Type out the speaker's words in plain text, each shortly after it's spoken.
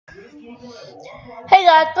Hey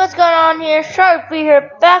guys, what's going on here? Sharpie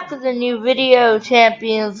here, back with a new video,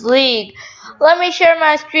 Champions League. Let me share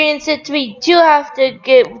my screen since we do have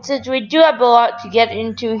a lot to get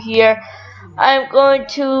into here. I'm going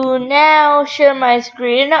to now share my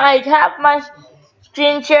screen. I have my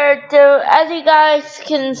screen shared, so as you guys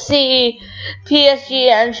can see, PSG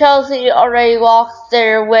and Chelsea already lost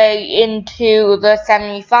their way into the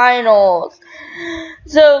semi-finals.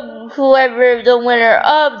 So whoever the winner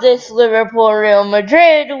of this Liverpool Real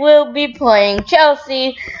Madrid will be playing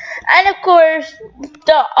Chelsea, and of course,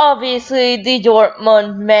 obviously the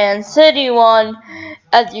Dortmund Man City one.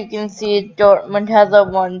 As you can see, Dortmund has a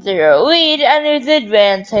 1-0 lead and is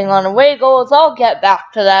advancing on away goals. I'll get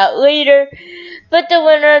back to that later. But the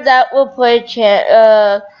winner that will play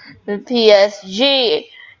PSG.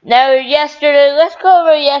 Now, let's go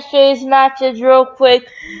over yesterday's matches real quick.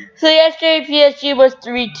 So, yesterday, PSG was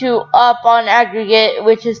 3-2 up on aggregate,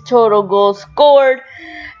 which is total goals scored.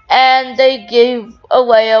 And they gave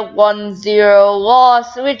away a 1-0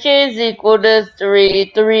 loss, which is equal to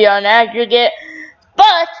 3-3 on aggregate.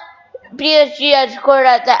 But PSG had scored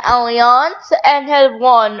at the Allianz and had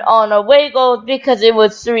won on away goals because it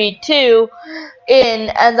was 3-2 in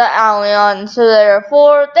the Allianz. So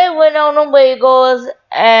therefore, they win on away goals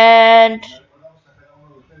and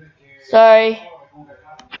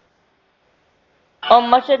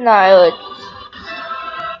much annihilate.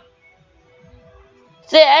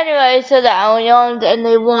 So anyway, so the Allianz and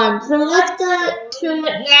they won. So let's get to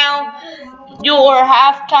it now. Your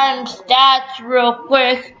halftime stats real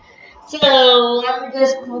quick. So let me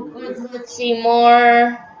just quickly let's see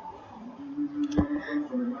more.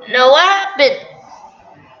 No, what happened?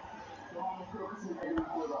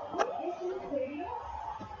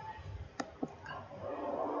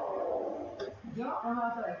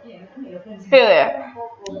 Here.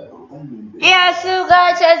 Yeah, so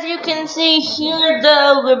guys, as you can see here,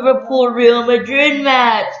 the Liverpool Real Madrid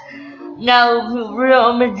match. Now,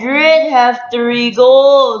 Real Madrid have 3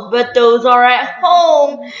 goals, but those are at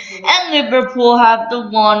home, and Liverpool have the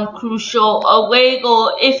one crucial away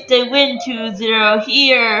goal. If they win 2-0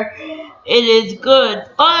 here, it is good.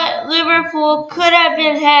 But Liverpool could have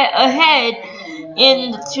been ahead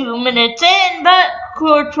in the 2 minutes in, but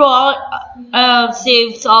Courtois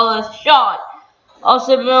saved Salah's shot.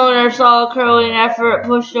 Also, Milner saw a curling effort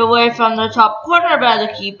pushed away from the top corner by the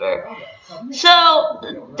keeper. So,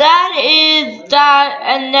 that is that,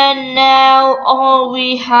 and then now all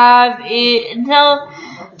we have is,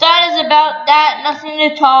 that is about that, nothing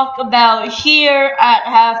to talk about here at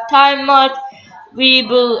halftime much.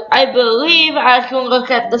 I believe I can look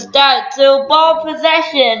at the stats. So, ball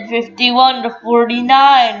possession,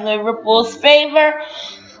 51-49, Liverpool's favor.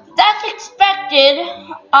 That's expected.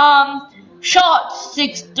 Shots,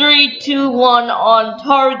 6-3-2-1 on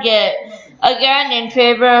target. Again, in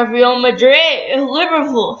favor of Liverpool.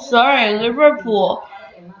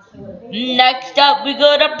 Next up, we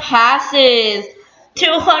go to passes.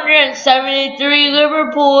 273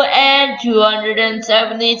 Liverpool and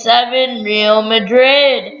 277 Real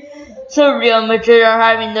Madrid. So Real Madrid are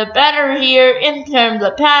having the better here in terms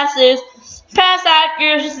of passes. Pass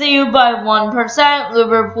accuracy by 1%.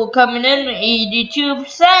 Liverpool coming in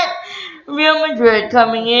 82%. Real Madrid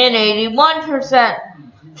coming in 81%.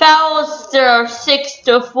 Fouls, there are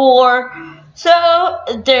 6-4. So,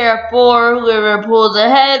 therefore, Liverpool's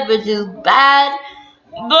ahead, which is bad.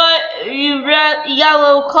 But you read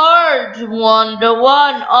yellow cards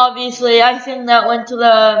 1-1. Obviously, I think that went to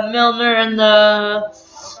the Milner and the.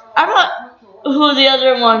 I don't know who the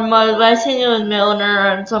other one was, but I think it was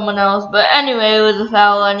Milner and someone else. But anyway, it was a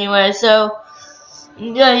foul anyway. So,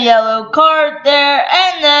 the yellow card there,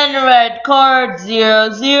 and then red card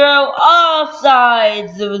 0-0.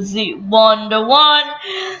 Offsides, it was 1-1.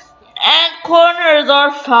 And corners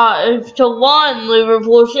are 5-1.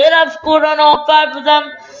 Liverpool should have scored on all 5 of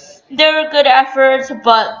them. They were good efforts,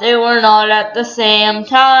 but they were not at the same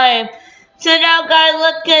time. So now, guys,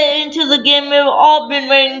 let's get into the game we've all been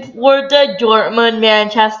waiting for, the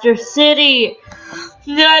Dortmund-Manchester City.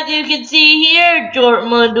 So as you can see here,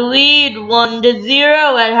 Dortmund lead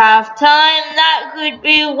 1-0 at halftime. That could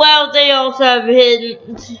be well. They also have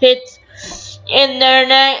hits in their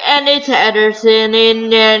net, and it's Ederson in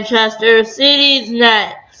Manchester City's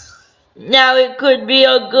net. Now it could be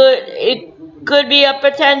a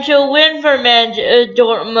potential win for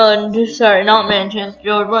Dortmund. Sorry, not Manchester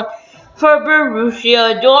Dortmund. For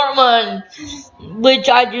Borussia Dortmund, which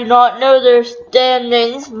I do not know their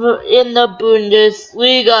standings in the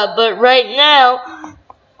Bundesliga, but right now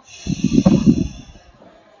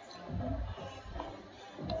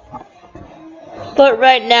But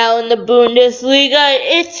right now in the Bundesliga,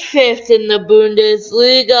 it's 5th in the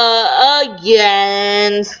Bundesliga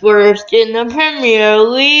against 1st in the Premier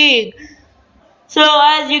League. So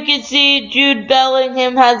as you can see, Jude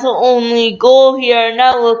Bellingham has the only goal here.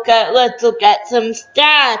 Now let's look at some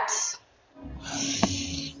stats.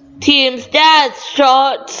 Team stats: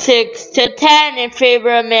 shot 6-10 in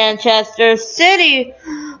favor of Manchester City.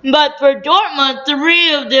 But for Dortmund,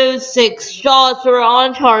 3 of those 6 shots were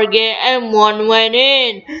on target and 1 went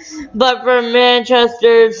in. But for Dortmund,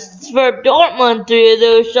 3 of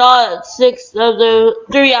those shots,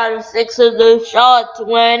 3 out of 6 of those shots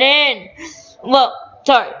went in. Well,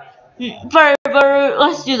 sorry.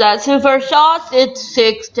 Let's do that. So for shots, it's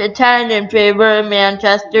 6-10 in favor of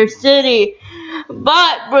Manchester City.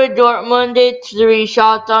 But for Dortmund, it's 3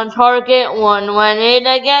 shots on target, 1 went in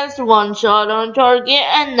against 1 shot on target,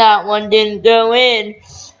 and that one didn't go in.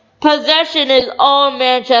 Possession is all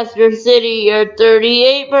Manchester City here,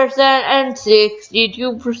 38% and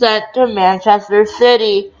 62% to Manchester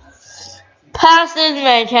City. Passes,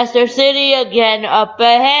 Manchester City again up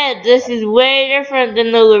ahead. This is way different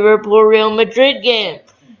than the Liverpool-Real Madrid game.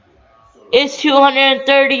 It's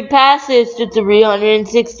 230 passes to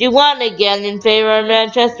 361 again in favor of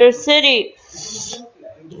Manchester City.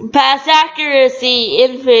 Pass accuracy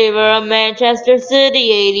in favor of Manchester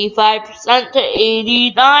City, 85% to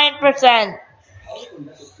 89%.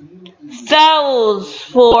 Fouls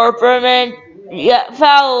for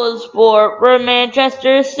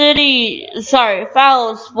Manchester City.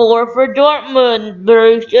 Fouls for Dortmund,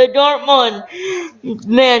 Borussia Dortmund.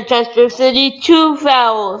 Manchester City, 2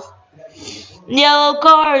 fouls. Yellow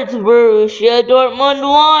cards: Borussia Dortmund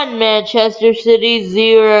 1, Manchester City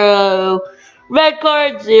 0. Red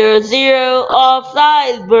card 0-0.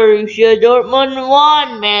 Offside: Borussia Dortmund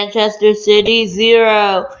 1, Manchester City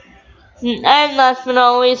 0. And last but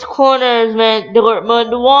not least, corners: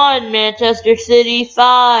 Dortmund 1, Manchester City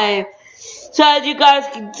 5. So as you guys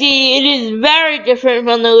can see, it is very different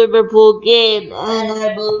from the Liverpool game, and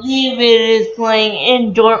I believe it is playing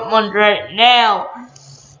in Dortmund right now.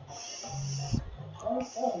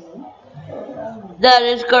 That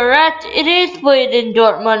is correct. It is played in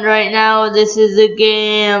Dortmund right now. This is a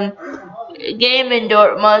game in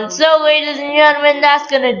Dortmund. So, ladies and gentlemen, that's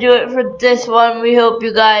gonna do it for this one. We hope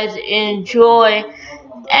you guys enjoy.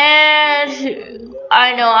 And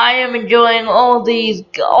I know I am enjoying all the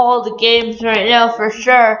games right now for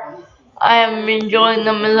sure. I am enjoying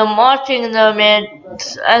them as I'm watching them, and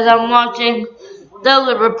as I'm watching the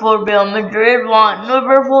Liverpool-Real Madrid one.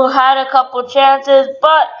 Liverpool had a couple chances,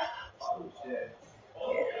 but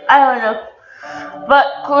I don't know.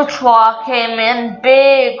 But Courtois came in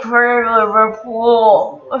big for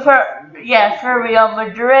Liverpool. For Real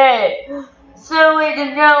Madrid. So, ladies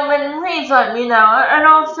and gentlemen, please let me know. And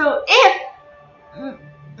also, if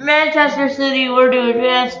Manchester City were to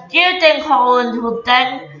advance, do you think Holland will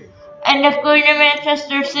then end up going to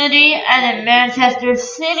Manchester City? And in Manchester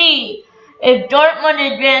City, if Dortmund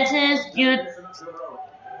advances, it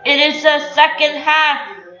is the second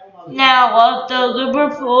half now of the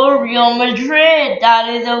Liverpool-Real Madrid. That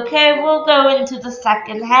is okay. We'll go into the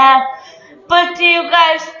second half. But do you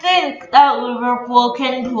guys think that Liverpool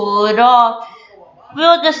can pull it off?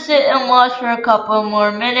 We'll just sit and watch for a couple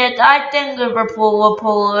more minutes. I think Liverpool will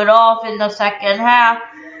pull it off in the second half.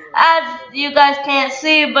 As you guys can't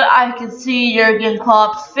see, but I can see Jurgen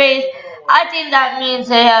Klopp's face. I think that means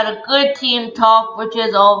they had a good team talk, which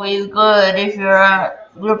is always good if you're a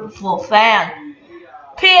Liverpool fan.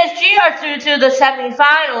 PSG are through to the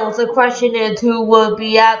semifinals. The question is, who will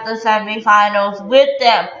be at the semifinals with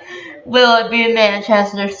them? Will it be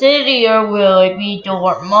Manchester City or will it be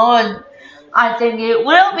Dortmund? I think it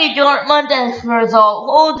will be Dortmund as the result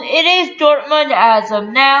holds. It is Dortmund as of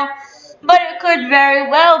now, but it could very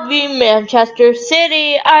well be Manchester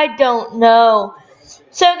City. I don't know.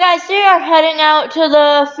 So guys, we are heading out to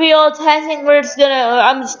the field. I think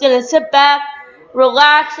I'm just gonna sit back,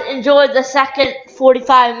 relax, enjoy the second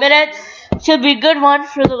 45 minutes. Should be a good one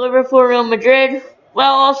for the Liverpool-Real Madrid.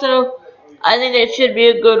 Well, also, I think it should be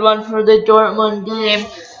a good one for the Dortmund game.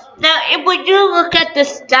 Now, if we do look at the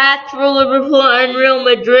stats for Liverpool and Real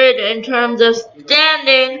Madrid in terms of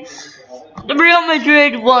standing, the Real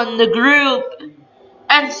Madrid won the group,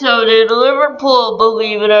 and so did Liverpool,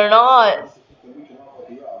 believe it or not.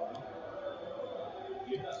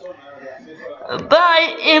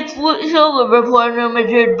 But Liverpool and Real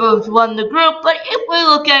Madrid both won the group. But if we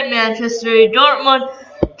look at Manchester Dortmund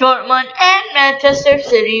and Manchester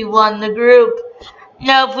City won the group.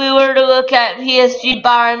 Now, if we were to look at PSG,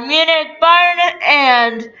 Bayern Munich,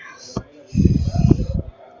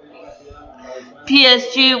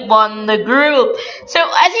 PSG won the group. So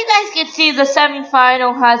as you guys can see, the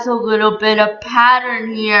semifinal has a little bit of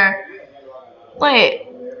pattern here. Wait,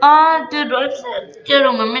 did Leipzig get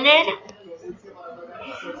eliminated?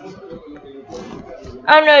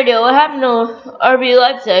 I have no idea what happened to RB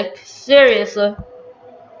Leipzig. Seriously.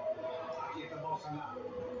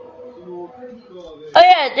 Oh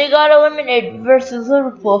yeah, they got eliminated versus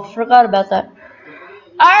Liverpool. Forgot about that.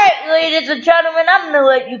 Alright, ladies and gentlemen, I'm going to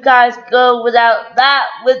let you guys go with that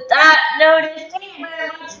notice. Thank you very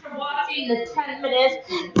much for watching the 10 minutes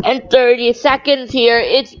and 30 seconds here.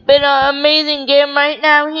 It's been an amazing game right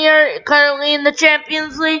now here, currently in the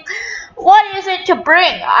Champions League. What is it to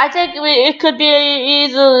bring? I think it could be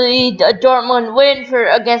easily a Dortmund win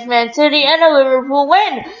against Man City and a Liverpool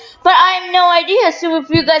win. But I have no idea, so if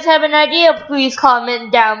you guys have an idea, please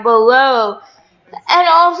comment down below. And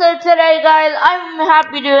also today, guys, I'm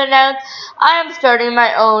happy to announce I am starting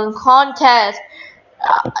my own contest.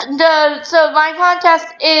 So my contest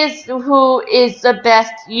is who is the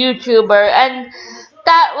best YouTuber, and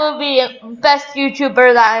that will be best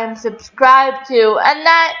YouTuber that I am subscribed to, and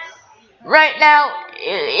that right now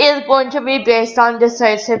is going to be based on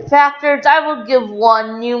decisive factors. I will give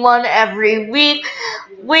one new one every week,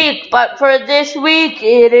 but for this week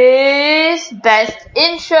it is best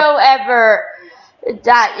intro ever.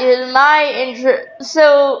 That is my intro.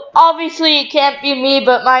 So obviously it can't be me,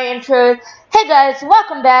 but my intro. Hey guys,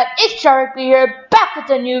 welcome back. It's Sharpie here, back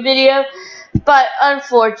with a new video. But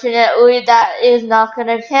unfortunately, that is not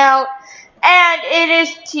gonna count. And it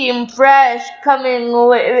is Team Fresh coming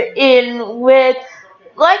in with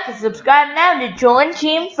like and subscribe now to join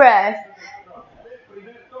Team Fresh.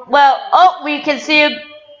 Well, we can see a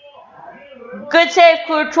good save,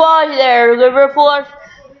 Courtois there. Liverpool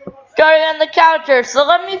starting on the counter. So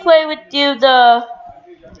let me play with you the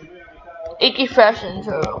Icky Fresh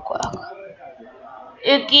intro real quick.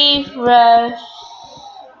 Icky Fresh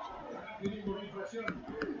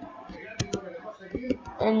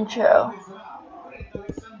intro.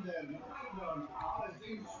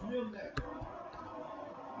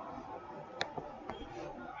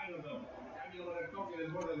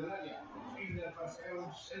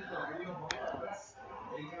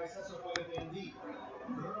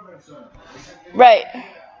 Right.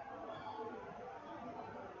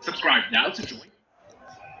 Subscribe now to join.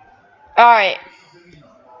 Alright.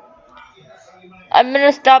 I'm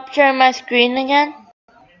gonna stop sharing my screen again.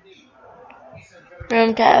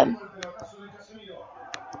 Room tab.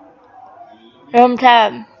 Room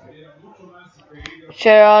tab.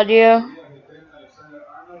 Share audio.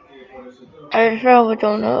 I probably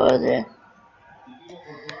don't know what it is.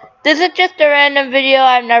 This is just a random video.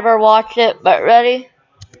 I've never watched it, but ready?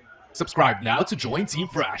 Subscribe now to join Team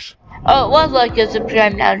Fresh. Oh, it was like a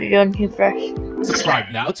subscribe now to join Team Fresh.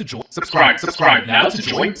 Subscribe now to join. Subscribe now to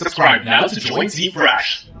join. Subscribe now to join Team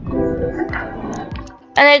Fresh.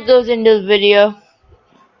 And it goes into the video.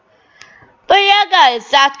 But yeah, guys,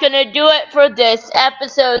 that's gonna do it for this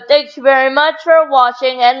episode. Thanks very much for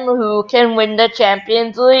watching, and who can win the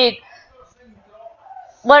Champions League?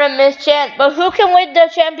 What a missed chance. But who can win the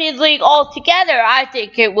Champions League altogether? I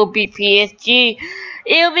think it will be PSG.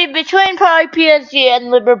 It'll be between probably PSG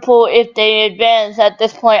and Liverpool if they advance. At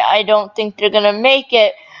this point, I don't think they're going to make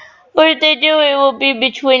it. But if they do, it will be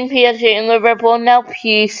between PSG and Liverpool. Now,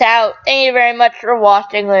 peace out. Thank you very much for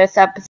watching this episode.